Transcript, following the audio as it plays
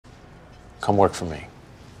Come work for me.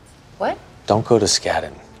 What? Don't go to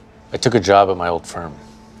Skadden. I took a job at my old firm.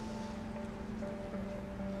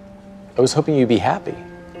 I was hoping you'd be happy.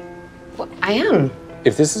 Well, I am.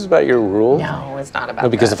 If this is about your rule... No, it's not about No,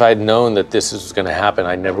 because that. if I had known that this was going to happen,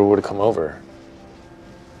 I never would have come over.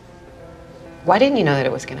 Why didn't you know that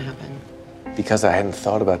it was going to happen? Because I hadn't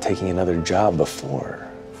thought about taking another job before.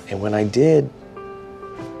 And when I did,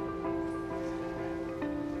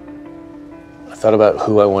 I thought about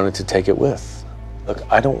who I wanted to take it with. Look,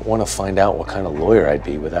 I don't want to find out what kind of lawyer I'd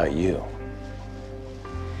be without you.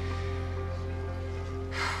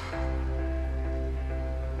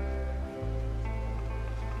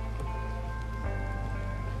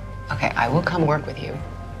 Okay, I will come work with you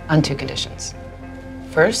on 2 conditions.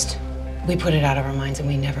 First, we put it out of our minds and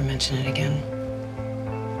we never mention it again.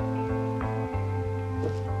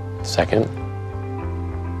 Second,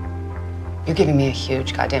 You're giving me a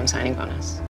huge goddamn signing bonus.